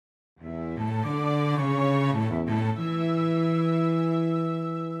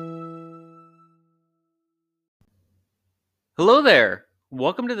Hello there.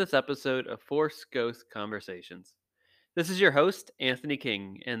 Welcome to this episode of Force Ghost Conversations. This is your host, Anthony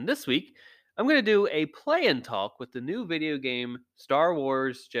King, and this week I'm going to do a play and talk with the new video game Star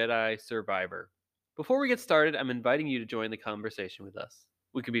Wars Jedi Survivor. Before we get started, I'm inviting you to join the conversation with us.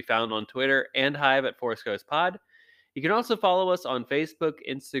 We can be found on Twitter and Hive at Force Ghost Pod. You can also follow us on Facebook,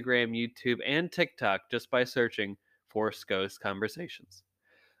 Instagram, YouTube, and TikTok just by searching Force Ghost Conversations.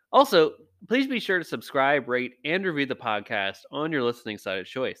 Also, please be sure to subscribe, rate, and review the podcast on your listening site of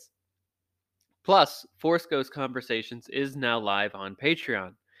choice. Plus, Force Ghost Conversations is now live on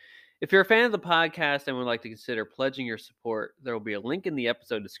Patreon. If you're a fan of the podcast and would like to consider pledging your support, there will be a link in the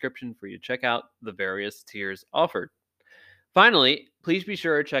episode description for you to check out the various tiers offered. Finally, please be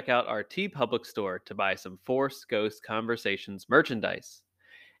sure to check out our TeePublic store to buy some Force Ghost Conversations merchandise.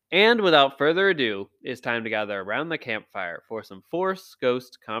 And without further ado, it's time to gather around the campfire for some Force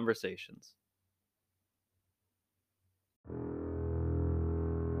Ghost Conversations.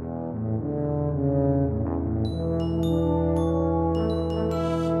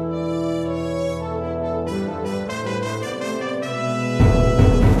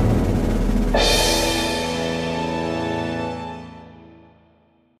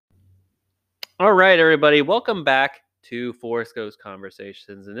 All right, everybody, welcome back to Force Ghost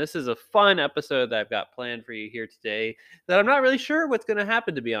Conversations. And this is a fun episode that I've got planned for you here today that I'm not really sure what's going to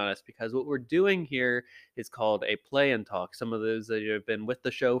happen, to be honest, because what we're doing here is called a play and talk. Some of those that have been with the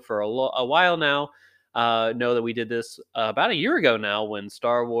show for a while now know that we did this about a year ago now when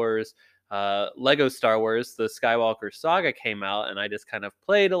Lego Star Wars, the Skywalker Saga came out, and I just kind of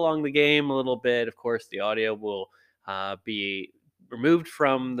played along the game a little bit. Of course, the audio will be removed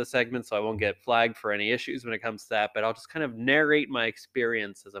from the segment, so I won't get flagged for any issues when it comes to that, but I'll just kind of narrate my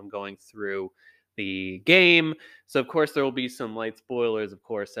experience as I'm going through the game. So of course there will be some light spoilers, of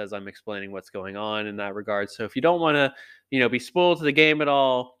course, as I'm explaining what's going on in that regard. So if you don't want to, be spoiled to the game at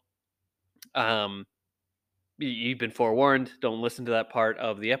all, um, you've been forewarned. Don't listen to that part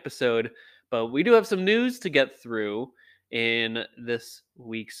of the episode. But we do have some news to get through in this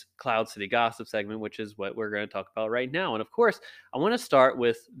week's Cloud City Gossip segment, which is what we're going to talk about right now. And of course, I want to start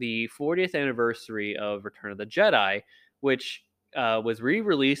with the 40th anniversary of Return of the Jedi, which was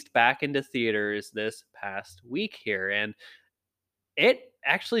re-released back into theaters this past week here. And it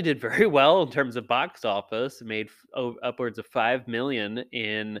actually did very well in terms of box office. It made upwards of 5 million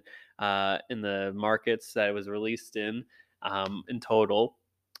in the markets that it was released in total,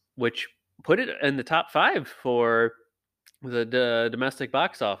 which put it in the top five for the domestic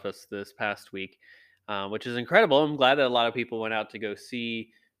box office this past week, which is incredible. I'm glad that a lot of people went out to go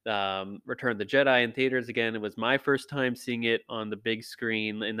see Return of the Jedi in theaters again. It was my first time seeing it on the big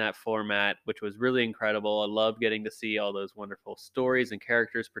screen in that format, which was really incredible. I love getting to see all those wonderful stories and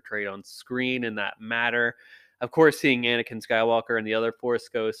characters portrayed on screen in that matter. Of course, seeing Anakin Skywalker and the other Force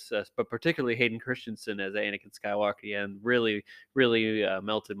Ghosts, but particularly Hayden Christensen as Anakin Skywalker, and really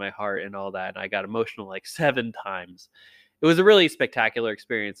melted my heart and all that. And I got emotional like 7 times. It was a really spectacular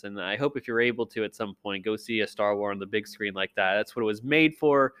experience, and I hope if you're able to at some point go see a Star Wars on the big screen like that. That's what it was made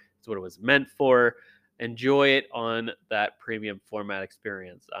for. It's what it was meant for. Enjoy it on that premium format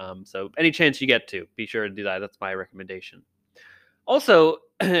experience. So any chance you get to, be sure to do that. That's my recommendation. Also,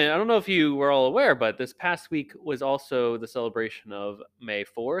 I don't know if you were all aware, but this past week was also the celebration of May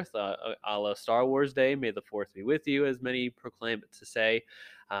 4th, a la Star Wars Day. May the 4th be with you, as many proclaim it to say.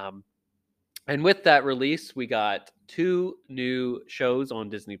 And with that release, we got 2 new shows on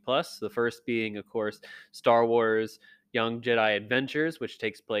Disney Plus. The first being, of course, Star Wars Young Jedi Adventures, which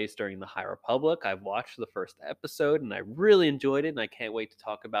takes place during the High Republic. I've watched the first episode and I really enjoyed it, and I can't wait to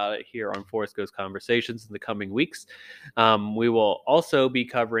talk about it here on Force Ghost Conversations in the coming weeks. We will also be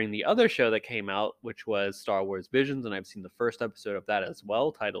covering the other show that came out, which was Star Wars Visions, and I've seen the first episode of that as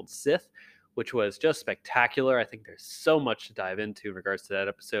well, titled Sith, which was just spectacular. I think there's so much to dive into in regards to that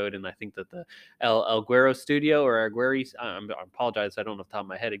episode, and I think that the El Guero studio, or Aguirre, I apologize, I don't know off the top of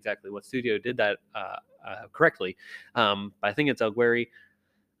my head exactly what studio did that correctly, but I think it's El Guerri.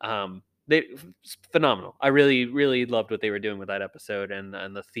 They phenomenal. I really loved what they were doing with that episode, and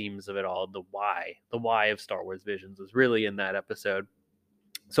the themes of it all. The why of Star Wars Visions was really in that episode.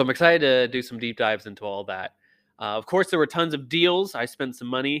 So I'm excited to do some deep dives into all that. Of course, there were tons of deals. I spent some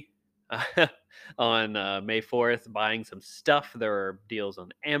money on May 4th buying some stuff. There were deals on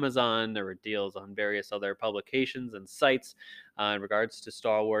Amazon. There were deals on various other publications and sites. In regards to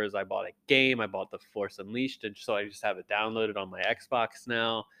Star Wars, I bought a game. I bought The Force Unleashed, and so I just have it downloaded on my Xbox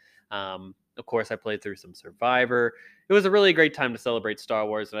now. Of course, I played through some Survivor. It was a really great time to celebrate Star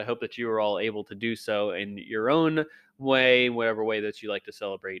Wars, and I hope that you were all able to do so in your own way, whatever way that you like to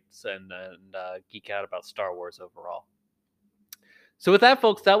celebrate and geek out about Star Wars overall. So, with that,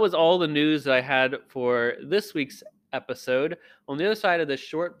 folks, that was all the news that I had for this week's episode. On the other side of this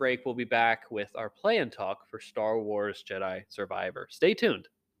short break, we'll be back with our play and talk for Star Wars Jedi Survivor. Stay tuned.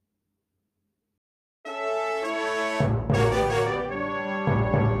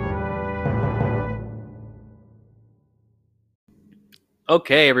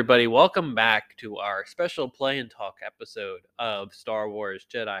 Okay, everybody, welcome back to our special play and talk episode of Star Wars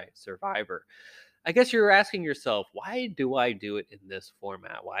Jedi Survivor. I guess you're asking yourself, why do I do it in this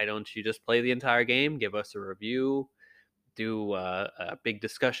format? Why don't you just play the entire game, give us a review, do a big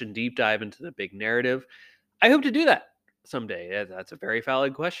discussion, deep dive into the big narrative? I hope to do that someday. That's a very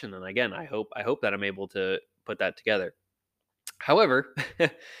valid question, and again, I hope that I'm able to put that together. However,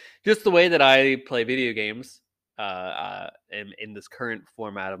 just the way that I play video games, in this current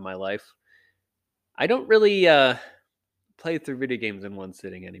format of my life, I don't really play through video games in one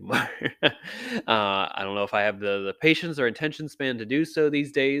sitting anymore. I don't know if I have the patience or attention span to do so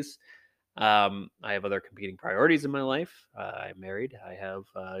these days. I have other competing priorities in my life. I'm married. I have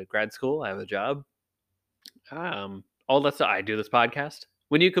grad school. I have a job. All that stuff. I do this podcast.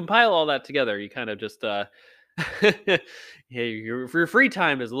 When you compile all that together, you kind of just yeah, your free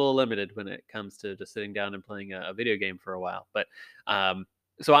time is a little limited when it comes to just sitting down and playing a video game for a while. But um,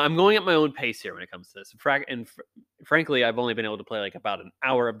 so I'm going at my own pace here when it comes to this. Frankly, I've only been able to play like about an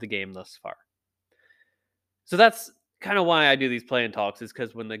hour of the game thus far. So that's kind of why I do these play and talks, is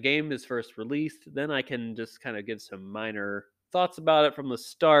because when the game is first released, then I can just kind of give some minor thoughts about it from the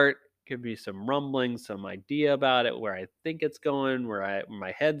start, give you some rumblings, some idea about it, where I think it's going, where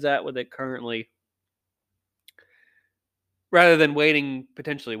my head's at with it currently, rather than waiting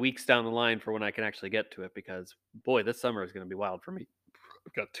potentially weeks down the line for when I can actually get to it. Because boy, this summer is going to be wild for me.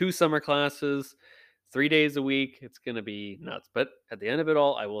 I've got 2 summer classes, 3 days a week. It's gonna be nuts, but at the end of it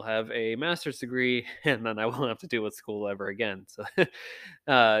all, I will have a master's degree, and then I won't have to deal with school ever again. So,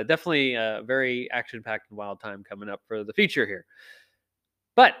 definitely a very action-packed and wild time coming up for the future here.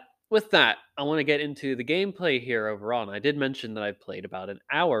 But with that, I want to get into the gameplay here overall. And I did mention that I've played about an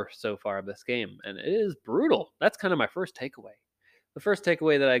hour so far of this game, and it is brutal. That's kind of my first takeaway. The first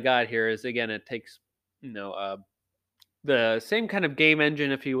takeaway that I got here is, again, it takes, you know, the same kind of game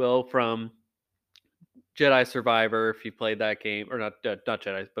engine, if you will, from Jedi Survivor, if you played that game, or not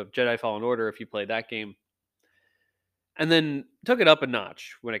Jedi, but Jedi Fallen Order, if you played that game, and then took it up a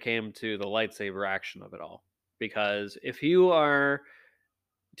notch when it came to the lightsaber action of it all. Because if you are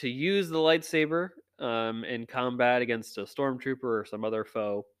to use the lightsaber in combat against a stormtrooper or some other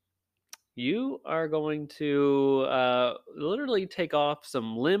foe, you are going to literally take off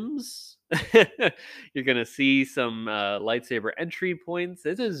some limbs. You're going to see some lightsaber entry points.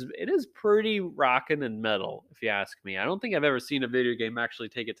 It is pretty rockin' and metal, if you ask me. I don't think I've ever seen a video game actually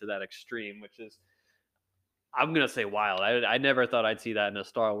take it to that extreme, which is, I'm going to say, wild. I never thought I'd see that in a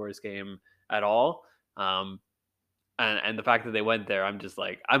Star Wars game at all. Um, and the fact that they went there, I'm just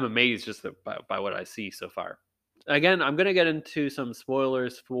like, I'm amazed just by what I see so far. Again, I'm going to get into some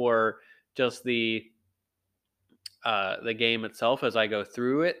spoilers for just the game itself as I go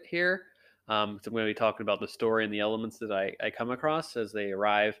through it here. So I'm going to be talking about the story and the elements that I come across as they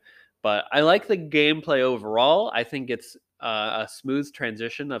arrive. But I like the gameplay overall. I think it's a smooth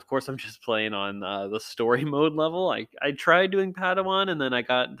transition. Of course, I'm just playing on the story mode level. I tried doing Padawan, and then I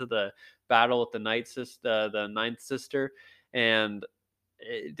got into the battle with the Ninth Sister, and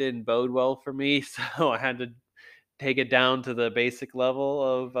it didn't bode well for me. So I had to take it down to the basic level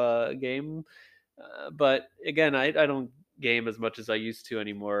of game. But again, I don't game as much as I used to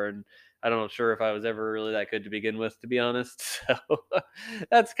anymore, and I'm not sure if I was ever really that good to begin with, to be honest. So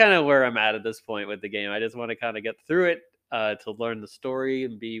that's kind of where I'm at this point with the game. I just want to kind of get through it to learn the story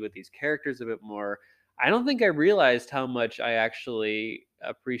and be with these characters a bit more. I don't think I realized how much I actually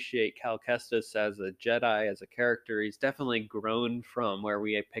appreciate Cal Kestis as a Jedi, as a character. He's definitely grown from where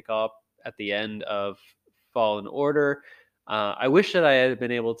we pick up at the end of Fallen Order. I wish that I had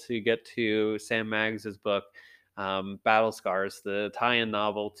been able to get to Sam Maggs's book, Battle Scars, the tie-in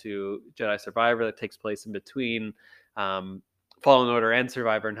novel to Jedi Survivor that takes place in between Fallen Order and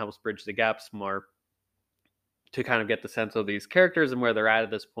Survivor, and helps bridge the gaps more to kind of get the sense of these characters and where they're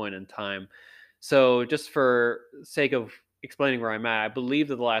at this point in time. So, just for sake of explaining where I'm at, I believe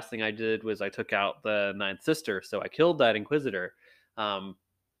that the last thing I did was I took out the Ninth Sister, so I killed that Inquisitor. Um,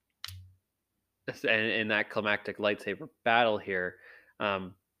 in that climactic lightsaber battle here.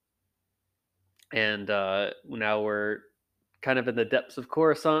 Um, and now we're kind of in the depths of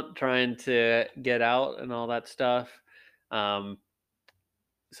Coruscant trying to get out and all that stuff. Um,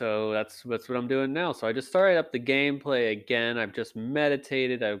 so that's what I'm doing now. So I just started up the gameplay again. I've just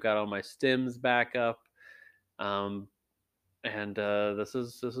meditated. I've got all my stims back up. Um, and this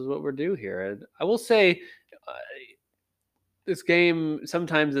is what we're due here. And I will say, uh, this game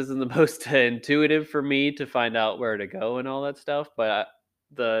sometimes isn't the most intuitive for me to find out where to go and all that stuff. But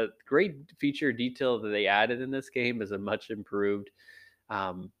the great feature detail that they added in this game is a much improved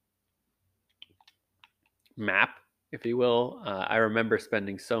um, map, if you will. I remember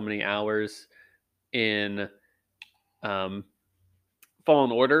spending so many hours in um,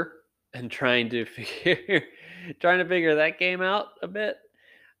 Fallen Order and trying to figure that game out a bit,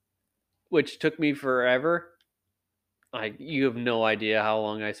 which took me forever. Like, you have no idea how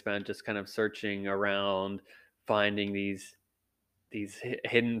long I spent just kind of searching around, finding these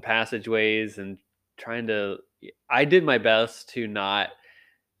hidden passageways and trying to. I did my best to not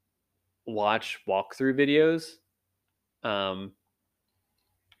watch walkthrough videos um,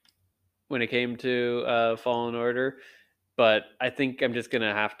 when it came to Fallen Order, but I think I'm just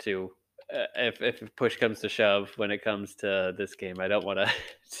gonna have to. If push comes to shove, when it comes to this game, I don't want to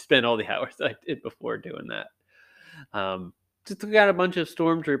spend all the hours I did before doing that. Um, just got a bunch of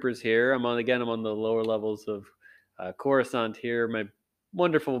stormtroopers here. I'm on the lower levels of Coruscant here. My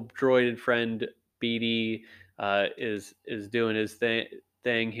wonderful droided friend Beatty is doing his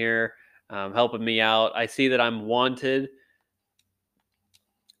thing here, helping me out. I see that I'm wanted.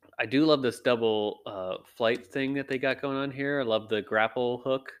 I do love this double flight thing that they got going on here. I love the grapple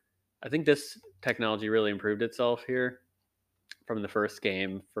hook. I think this technology really improved itself here from the first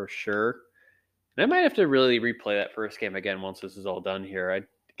game for sure. And I might have to really replay that first game again once this is all done here.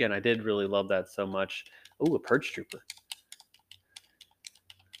 I did really love that so much. Oh, a purge trooper.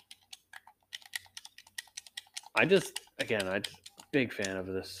 I'm big fan of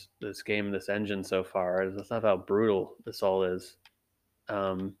this game, this engine so far. I just love how brutal this all is.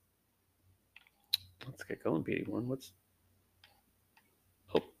 Um, let's get going, BD1.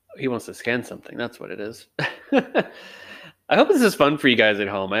 Oh, he wants to scan something. That's what it is. I hope this is fun for you guys at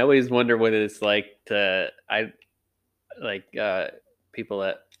home. I always wonder what it's like to I like people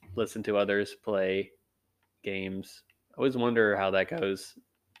that listen to others play games. I always wonder how that goes.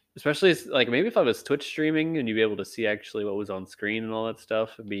 Especially like maybe if I was Twitch streaming and you'd be able to see actually what was on screen and all that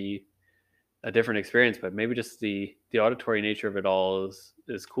stuff, it'd be a different experience. But maybe just the auditory nature of it all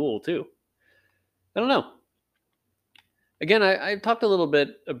is cool too. I don't know. Again, I talked a little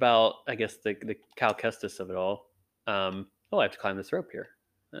bit about I guess the Cal Kestis of it all. Oh, I have to climb this rope here.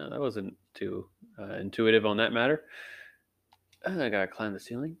 That wasn't too intuitive on that matter. I gotta climb the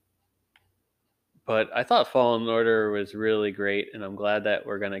ceiling. But I thought Fallen Order was really great, and I'm glad that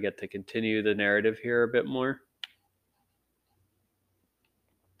we're gonna get to continue the narrative here a bit more.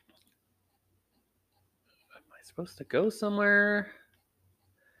 Am I supposed to go somewhere?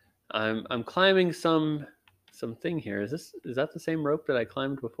 I'm climbing something here. Is that the same rope that I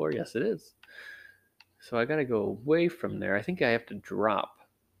climbed before? Yes, it is. So I gotta go away from there. I think I have to drop.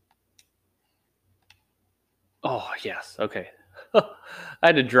 Oh yes, okay. I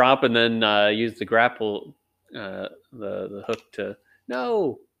had to drop and then use the grapple, the hook to.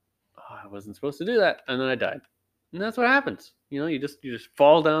 No, oh, I wasn't supposed to do that, and then I died. And that's what happens. You just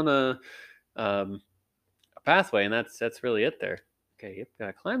fall down a pathway, and that's really it there. Okay, yep,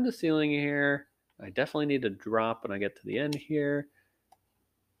 gotta climb the ceiling here. I definitely need to drop when I get to the end here.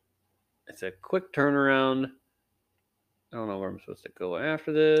 It's a quick turnaround. I don't know where I'm supposed to go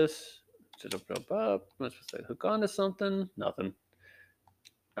after this. Up. Am I supposed to hook onto something? Nothing.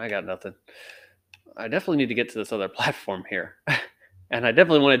 I got nothing. I definitely need to get to this other platform here. And I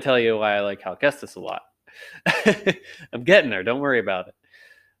definitely want to tell you why I like Cal Kestis a lot. I'm getting there. Don't worry about it.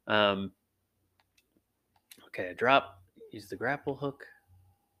 Okay, I drop. Use the grapple hook.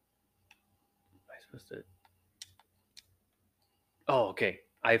 Am I supposed to? Oh, okay.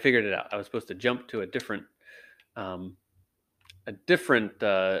 I figured it out. I was supposed to jump to a different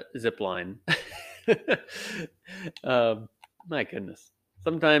zip line. My goodness.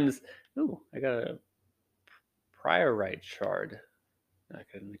 Sometimes, I got a prior right shard. I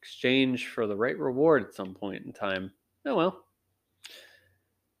can exchange for the right reward at some point in time. Oh well.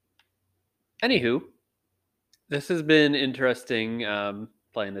 Anywho, this has been interesting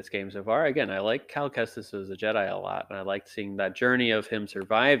playing this game so far. Again, I like Cal Kestis as a Jedi a lot, and I liked seeing that journey of him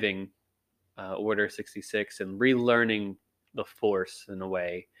surviving Order 66 and relearning the Force in a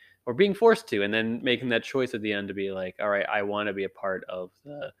way, or being forced to, and then making that choice at the end to be like, all right, I want to be a part of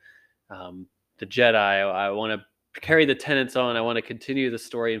the Jedi. I want to carry the tenets on. I want to continue the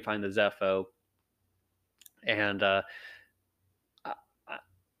story and find the Zepho. And I,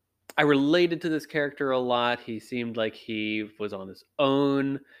 I related to this character a lot. He seemed like he was on his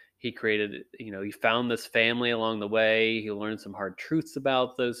own. he created, he found this family along the way. He learned some hard truths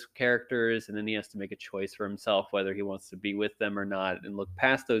about those characters, and then he has to make a choice for himself whether he wants to be with them or not, and look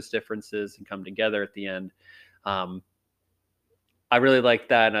past those differences and come together at the end. Um, I really like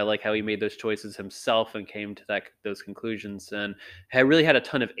that, and I like how he made those choices himself and came to those conclusions, and really had a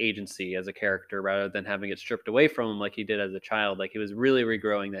ton of agency as a character rather than having it stripped away from him like he did as a child. Like he was really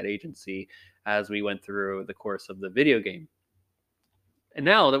regrowing that agency as we went through the course of the video game. And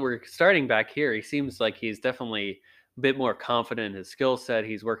now that we're starting back here, he seems like he's definitely a bit more confident in his skill set.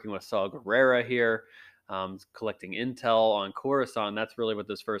 He's working with Saw Gerrera here, collecting intel on Coruscant. That's really what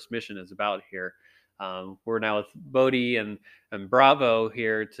this first mission is about here. We're now with Bodhi and Bravo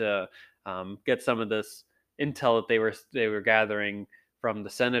here to get some of this intel that they were gathering from the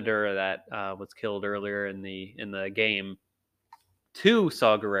senator that was killed earlier in the game to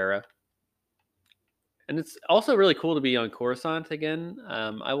Saw Gerrera. And it's also really cool to be on Coruscant again.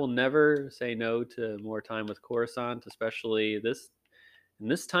 I will never say no to more time with Coruscant, especially in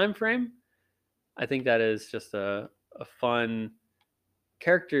this time frame. I think that is just a fun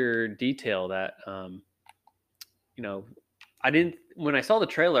character detail that I didn't when I saw the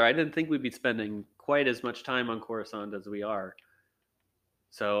trailer, I didn't think we'd be spending quite as much time on Coruscant as we are.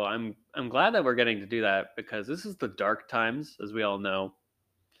 So I'm glad that we're getting to do that because this is the dark times, as we all know.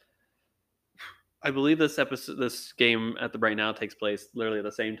 I believe this game at the right now takes place literally at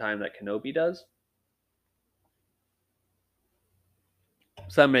the same time that Kenobi does.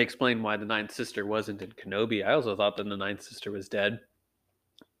 So that may explain why the Ninth Sister wasn't in Kenobi. I also thought that the Ninth Sister was dead,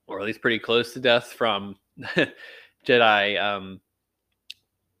 or at least pretty close to death from Jedi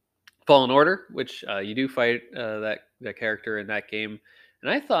Fallen Order, which you do fight that character in that game. And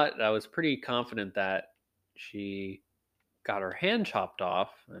I thought I was pretty confident that she got her hand chopped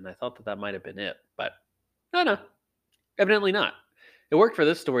off, and I thought that might have been it, but no, evidently not. It worked for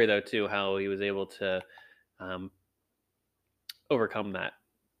this story though too, how he was able to overcome that.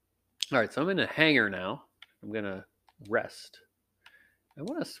 All right, so I'm in a hangar now. I'm gonna rest. I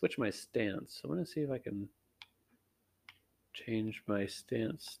want to switch my stance. I want to see if I can change my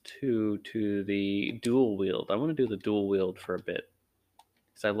stance to the dual wield. I want to do the dual wield for a bit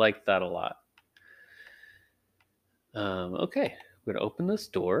because I like that a lot. Okay, I'm gonna open this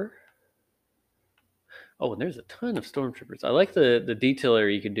door. Oh, and there's a ton of stormtroopers. I like the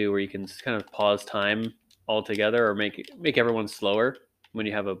detailer you can do where you can kind of pause time altogether or make everyone slower when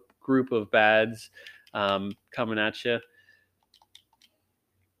you have a group of bads coming at you.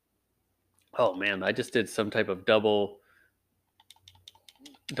 Oh man, I just did some type of double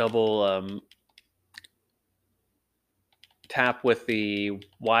tap with the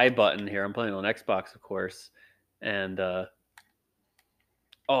Y button here. I'm playing on Xbox, of course, and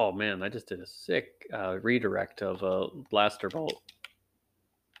oh man, I just did a sick redirect of a blaster bolt.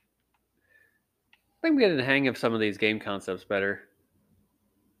 I think I'm getting the hang of some of these game concepts better.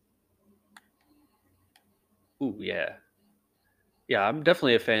 Ooh, yeah. Yeah, I'm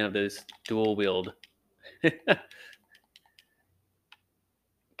definitely a fan of this dual wield.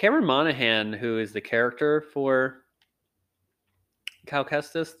 Cameron Monaghan, who is the character for Cal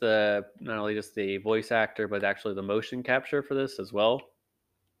Kestis, not only just the voice actor, but actually the motion capture for this as well.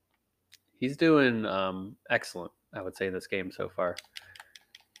 He's doing excellent, I would say, in this game so far.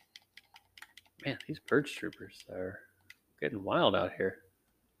 Man, these purge troopers are getting wild out here.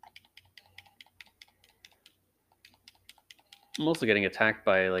 I'm also getting attacked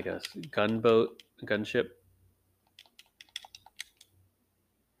by like a gunship.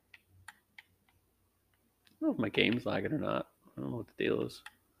 I don't know if my game's lagging or not. I don't know what the deal is.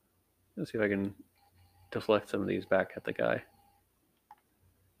 Let's see if I can deflect some of these back at the guy.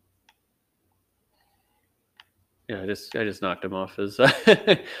 Yeah, I just knocked him off.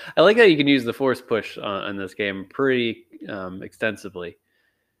 I like that you can use the force push on this game pretty extensively.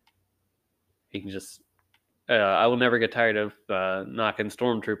 You can just I will never get tired of knocking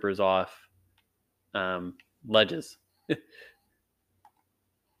stormtroopers off ledges,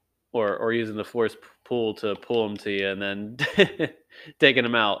 or using the force pull to pull them to you, and then taking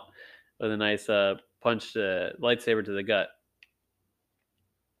them out with a nice punch, lightsaber to the gut.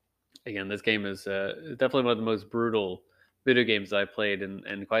 Again, this game is definitely one of the most brutal video games I've played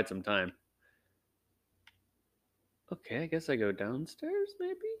in quite some time. Okay, I guess I go downstairs,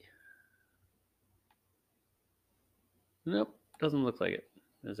 maybe? Nope, doesn't look like it.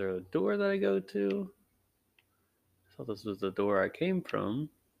 Is there a door that I go to? I thought this was the door I came from.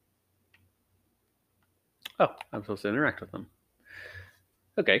 Oh, I'm supposed to interact with them.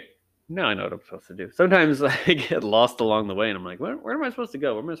 Okay, now I know what I'm supposed to do. Sometimes I get lost along the way and I'm like, where am I supposed to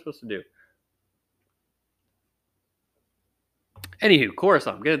go? What am I supposed to do? Anywho,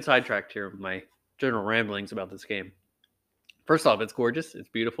 Coruscant. I'm getting sidetracked here with my general ramblings about this game. First off, it's gorgeous. It's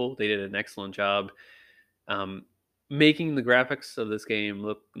beautiful. They did an excellent job um, making the graphics of this game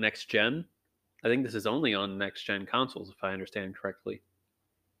look next gen. I think this is only on next gen consoles, if I understand correctly,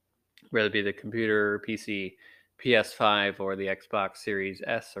 whether it be the computer, PC, PS5, or the Xbox Series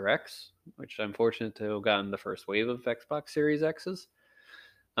S or X, which I'm fortunate to have gotten the first wave of Xbox Series X's.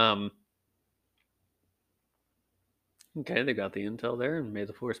 Um, okay, they got the intel there, and may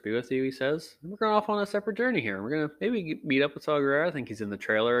the force be with you, he says. We're going off on a separate journey here. We're going to maybe meet up with Saw Gerrera. I think he's in the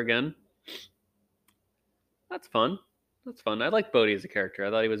trailer again. That's fun. That's fun. I like Bodhi as a character. I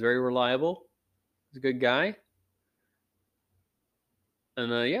thought he was very reliable. He's a good guy.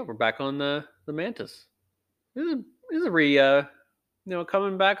 And yeah, we're back on the Mantis. This is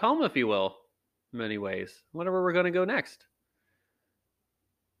coming back home, if you will, in many ways. Whatever we're going to go next.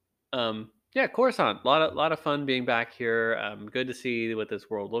 Yeah, Coruscant. Lot of fun being back here. Good to see what this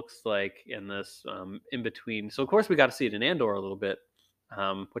world looks like in this in between. So of course we got to see it in Andor a little bit,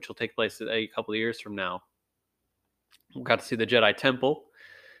 which will take place a couple of years from now. We got to see the Jedi Temple,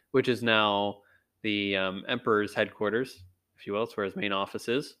 which is now the Emperor's headquarters, if you will. It's where his main office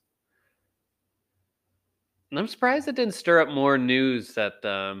is. And I'm surprised it didn't stir up more news that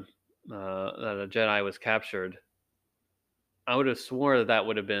that a Jedi was captured. I would have swore that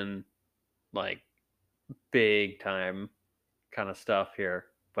would have been like big time kind of stuff here.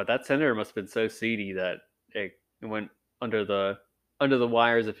 But that senator must have been so seedy that it went under the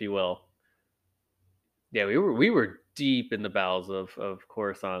wires, if you will. Yeah, we were deep in the bowels of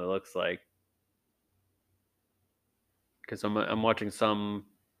Coruscant. It looks like, because I'm watching some.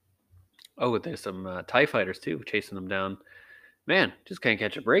 Oh, there's some TIE fighters too, chasing them down. Man, just can't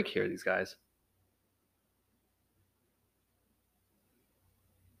catch a break here, these guys.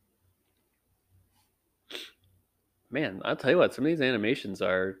 Man, I'll tell you what, some of these animations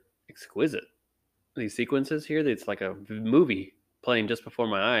are exquisite. These sequences here, it's like a movie playing just before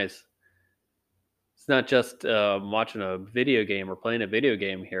my eyes. It's not just watching a video game or playing a video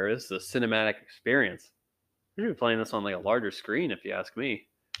game here. This is a cinematic experience. We should be playing this on like a larger screen, if you ask me.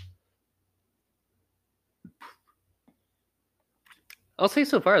 I'll say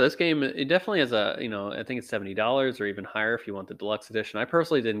so far, this game it definitely has a I think it's $70 or even higher if you want the deluxe edition. I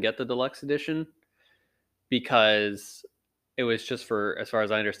personally didn't get the deluxe edition because it was just for, as far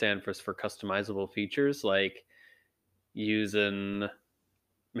as I understand, for customizable features like using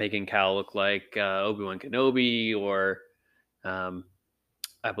making Cal look like Obi-Wan Kenobi, or um,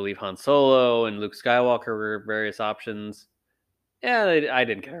 I believe Han Solo and Luke Skywalker were various options. Yeah, I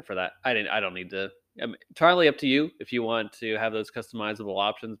didn't care for that. I don't need to. Entirely up to you if you want to have those customizable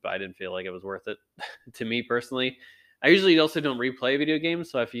options, but I didn't feel like it was worth it to me personally. I usually also don't replay video games,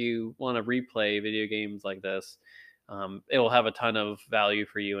 so if you want to replay video games like this, it will have a ton of value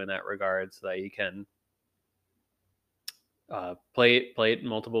for you in that regard, so that you can play it in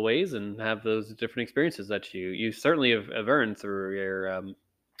multiple ways and have those different experiences that you certainly have earned through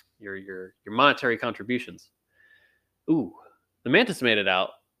your monetary contributions. Ooh, the Mantis made it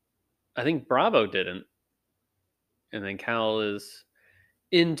out. I think Bravo didn't, and then Cal is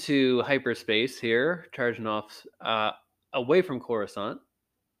into hyperspace here, charging off away from Coruscant.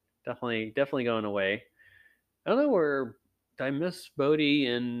 Definitely going away. I don't know where, did I miss Bodhi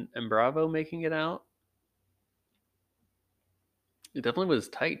and Bravo making it out? It definitely was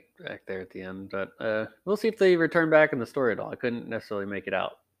tight back there at the end, but we'll see if they return back in the story at all. I couldn't necessarily make it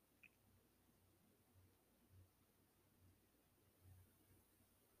out.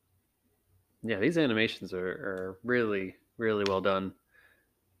 Yeah, these animations are really, really well done.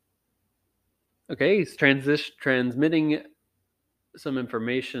 Okay, he's transmitting some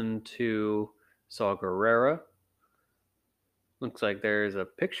information to Saw Gerrera. Looks like there's a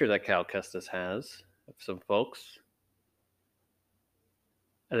picture that Cal Kestis has of some folks.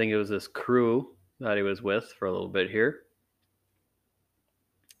 I think it was this crew that he was with for a little bit here.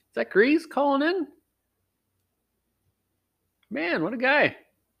 Is that Grease calling in? Man, what a guy.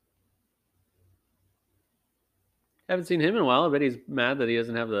 Haven't seen him in a while. I bet he's mad that he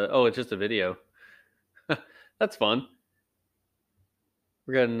doesn't have the... Oh, it's just a video. That's fun.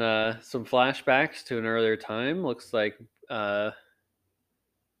 We're getting some flashbacks to an earlier time. Looks like... oh,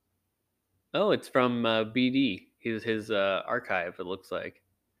 it's from BD. His archive, it looks like.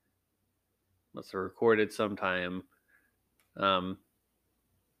 Must have recorded sometime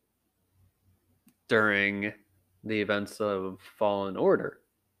during the events of Fallen Order.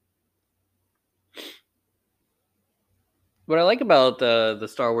 What I like about the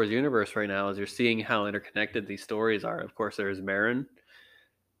Star Wars universe right now is you're seeing how interconnected these stories are. Of course, there's Marin,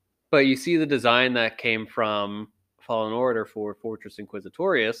 but you see the design that came from Fallen Order for Fortress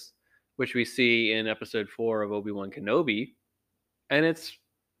Inquisitorius, which we see in episode 4 of Obi-Wan Kenobi, and it's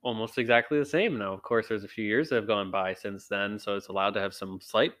almost exactly the same. Now, of course, there's a few years that have gone by since then, so it's allowed to have some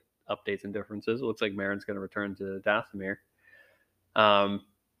slight updates and differences. It looks like Marin's going to return to Dathomir.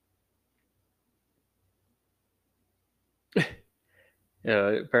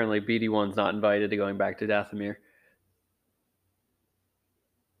 Apparently BD1's not invited to going back to Dathomir.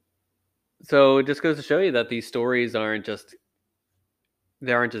 So it just goes to show you that these stories aren't just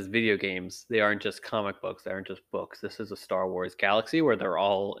video games. They aren't just comic books. They aren't just books. This is a Star Wars galaxy where they're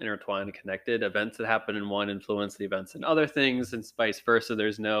all intertwined and connected. Events that happen in one influence the events in other things, and vice versa.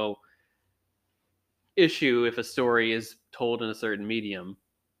 There's no issue if a story is told in a certain medium,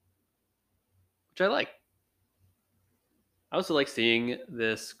 which I like. I also like seeing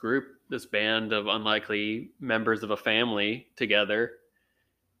this band of unlikely members of a family together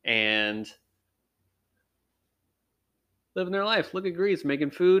and living their life. Look at Grease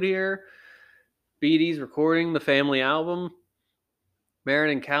making food here. BD's recording the family album. Marin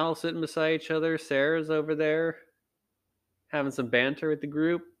and Cal sitting beside each other. Sarah's over there having some banter with the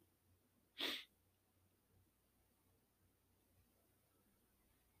group.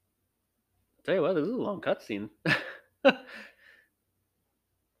 Tell you what, this is a long cutscene. It's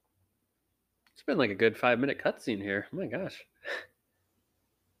been like a good 5-minute cutscene here. Oh my gosh.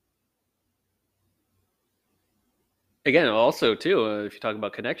 Again, also too, if you talk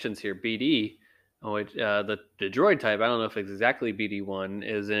about connections here, BD, the droid type, I don't know if it's exactly BD1,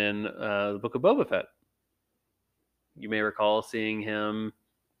 is in the Book of Boba Fett. You may recall seeing him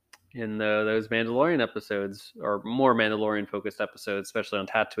in those Mandalorian episodes, or more Mandalorian-focused episodes, especially on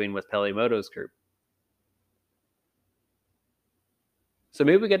Tatooine with Pelimoto's group. So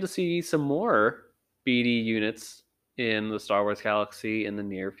maybe we get to see some more BD units in the Star Wars galaxy in the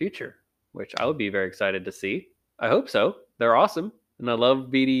near future, which I would be very excited to see. I hope so. They're awesome. And I love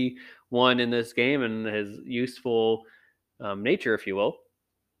BD1 in this game and his useful nature, if you will.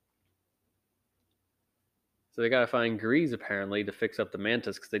 So they got to find Grease, apparently, to fix up the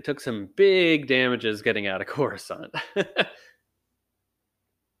Mantis, because they took some big damages getting out of Coruscant.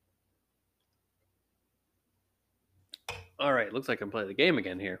 All right, looks like I can play the game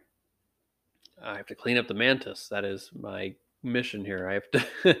again here. I have to clean up the Mantis. That is my mission here. I have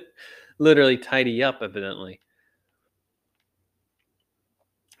to literally tidy up, evidently.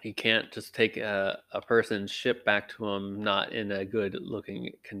 He can't just take a person's ship back to him not in a good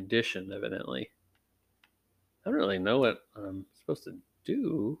looking condition, evidently. I don't really know what I'm supposed to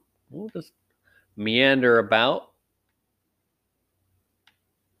do. We'll just meander about.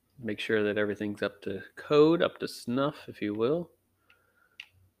 Make sure that everything's up to code, up to snuff, if you will.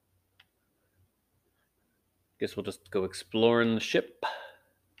 Guess we'll just go exploring the ship.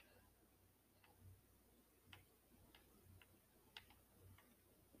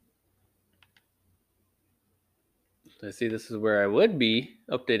 I see this is where I would be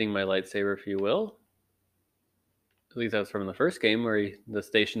updating my lightsaber, if you will. At least that was from the first game, where the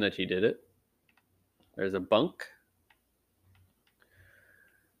station that you did it. There's a bunk.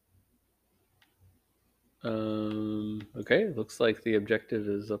 Okay, looks like the objective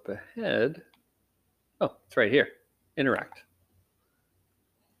is up ahead. Oh, it's right here. Interact.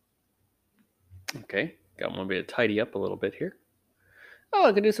 Okay, got one way to tidy up a little bit here. Oh,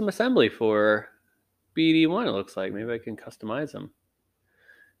 I can do some assembly for BD1, it looks like. Maybe I can customize them.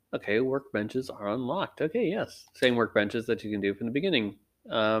 Okay, workbenches are unlocked. Okay, yes. Same workbenches that you can do from the beginning.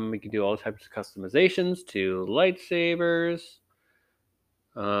 We can do all types of customizations to lightsabers.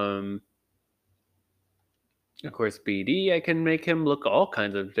 Of course, BD, I can make him look all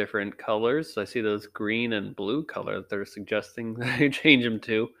kinds of different colors. So I see those green and blue colors they're suggesting that I change him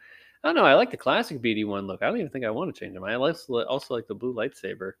to. I don't know. I like the classic BD1 look. I don't even think I want to change him. I also like the blue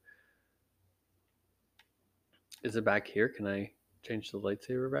lightsaber. Is it back here? Can I change the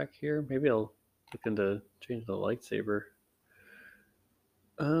lightsaber back here? Maybe I'll look into change the lightsaber.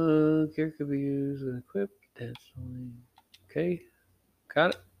 Gear could be used and equipped. Okay.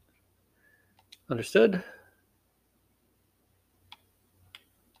 Got it. Understood.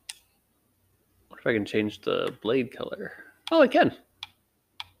 What if I can change the blade color? Oh, I can.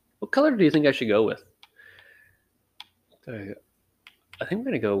 What color do you think I should go with? I think I'm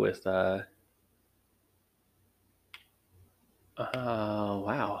going to go with...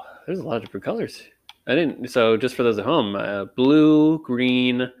 wow. There's a lot of different colors. So just for those at home, blue,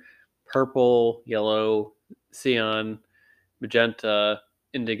 green, purple, yellow, cyan, magenta,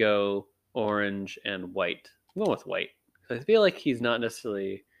 indigo, orange, and white. I'm going with white. I feel like he's not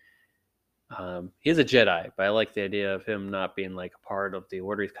necessarily... he's a Jedi, but I like the idea of him not being like a part of the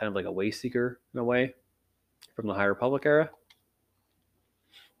Order. He's kind of like a way seeker in a way. from the High Republic era.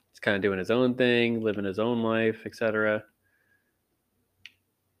 He's kind of doing his own thing, living his own life, etc.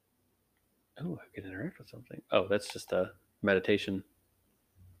 Oh, I can interact with something. Oh, that's just a meditation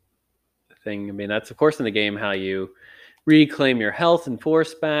thing. I mean, that's of course in the game how you reclaim your health and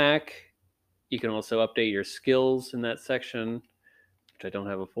force back. You can also update your skills in that section, which I don't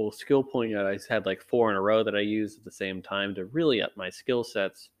have a full skill point yet. I had like 4 in a row that I used at the same time to really up my skill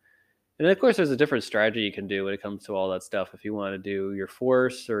sets. And then, of course, there's a different strategy you can do when it comes to all that stuff. If you want to do your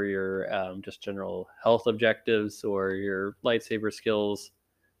force or your just general health objectives or your lightsaber skills,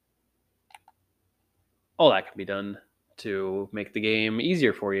 all that can be done to make the game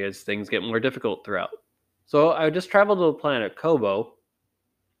easier for you as things get more difficult throughout. So I just traveled to the planet Kobo,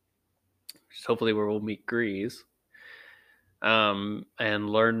 which is hopefully where we'll meet Grease, and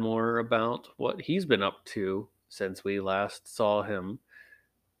learn more about what he's been up to since we last saw him.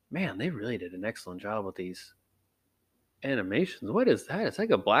 Man, they really did an excellent job with these animations. What is that? It's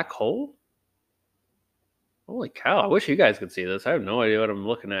like a black hole? Holy cow, I wish you guys could see this. I have no idea what I'm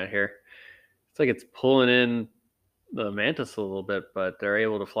looking at here. It's like it's pulling in the mantis a little bit, but they're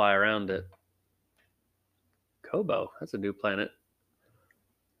able to fly around it. Kobo, that's a new planet.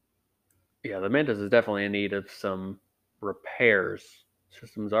 Yeah, the mantis is definitely in need of some repairs.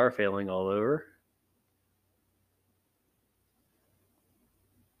 Systems are failing all over.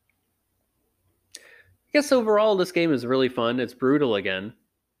 I guess overall, this game is really fun. It's brutal again.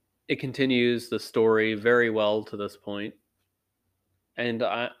 It continues the story very well to this point, and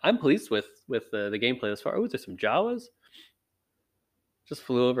I'm pleased with the gameplay thus far. Oh, there's some Jawas. Just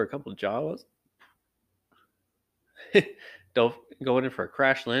flew over a couple of Jawas. Don't go in for a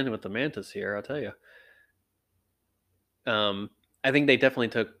crash landing with the mantis here. I'll tell you. I think they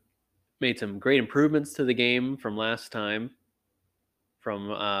definitely made some great improvements to the game from last time, from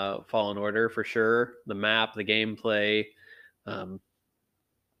Fallen Order for sure. The map, the gameplay. I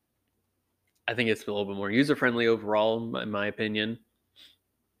think it's a little bit more user friendly overall, in my opinion.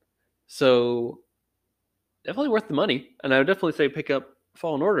 So definitely worth the money, and I would definitely say pick up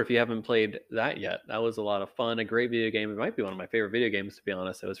Fallen Order if you haven't played that yet. That was a lot of fun, a great video game. It might be one of my favorite video games, to be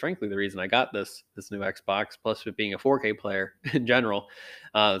honest. It was frankly the reason I got this new Xbox, plus it being a 4K player in general.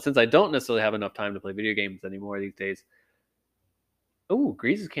 Since I don't necessarily have enough time to play video games anymore these days. Oh,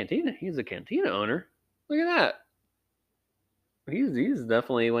 Grease's Cantina. He's a cantina owner. Look at that. He's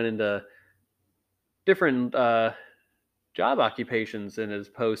definitely went into different job occupations in his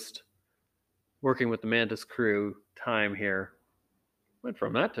post working with the Mantis crew time here. Went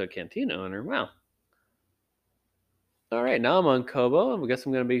from that to a cantina owner. Wow. All right, now I'm on Kobo. I guess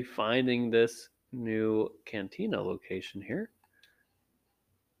I'm going to be finding this new cantina location here.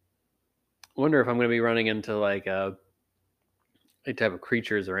 Wonder if I'm going to be running into like a type of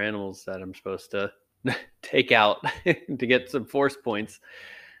creatures or animals that I'm supposed to take out to get some force points,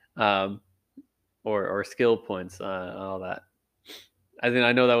 or skill points, all that. I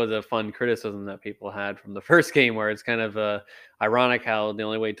know that was a fun criticism that people had from the first game, where it's kind of ironic how the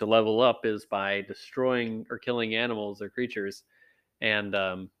only way to level up is by destroying or killing animals or creatures, and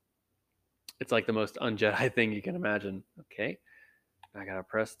it's like the most un-Jedi thing you can imagine. Okay, I gotta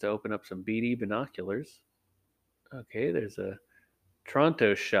press to open up some BD binoculars. Okay, there's a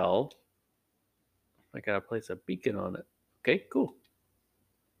Tronto shell. I gotta place a beacon on it. Okay, cool.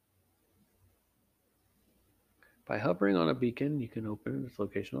 By hovering on a beacon, you can open its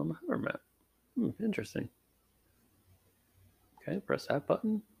location on the hover map. Interesting. Okay, press that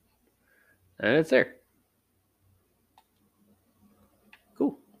button, and it's there.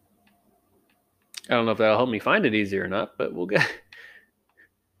 Cool. I don't know if that'll help me find it easier or not, but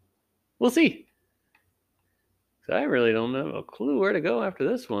we'll see. So I really don't have a clue where to go after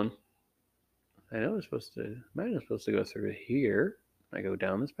this one. I know I'm supposed to go through here. I go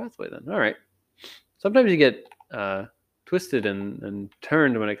down this pathway then. All right. Sometimes you get twisted and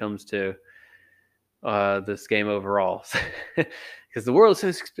turned when it comes to this game overall, because the world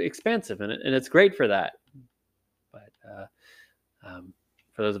is so expansive and it's great for that. But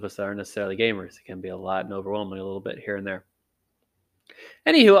for those of us that aren't necessarily gamers, it can be a lot and overwhelming a little bit here and there.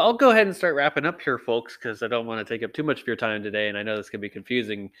 Anywho, I'll go ahead and start wrapping up here, folks, because I don't want to take up too much of your time today, and I know this can be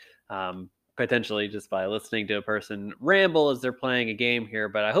confusing, potentially just by listening to a person ramble as they're playing a game here.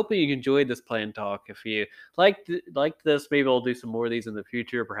 But I hope that you enjoyed this play and talk. If you liked this, maybe I'll do some more of these in the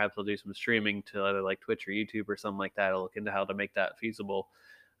future. Perhaps I'll do some streaming to either like Twitch or YouTube or something like that. I'll look into how to make that feasible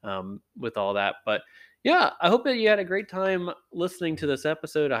with all that. But yeah, I hope that you had a great time listening to this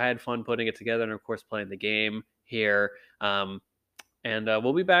episode. I had fun putting it together and, of course, playing the game here. And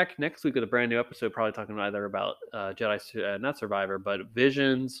we'll be back next week with a brand new episode, probably talking either about not Survivor, but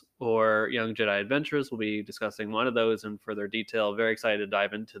Visions or Young Jedi Adventures. We'll be discussing one of those in further detail. Very excited to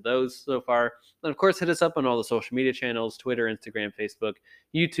dive into those so far. And of course, hit us up on all the social media channels: Twitter, Instagram, Facebook,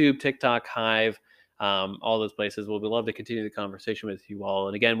 YouTube, TikTok, Hive. All those places. We'll love to continue the conversation with you all.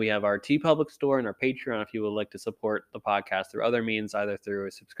 And again, we have our T Public store and our Patreon if you would like to support the podcast through other means, either through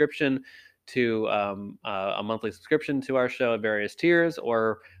a subscription to a monthly subscription to our show at various tiers,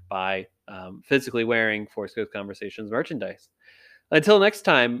 or by physically wearing Force Ghost Conversations merchandise. Until next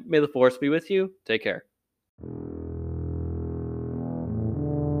time, may the Force be with you. Take care.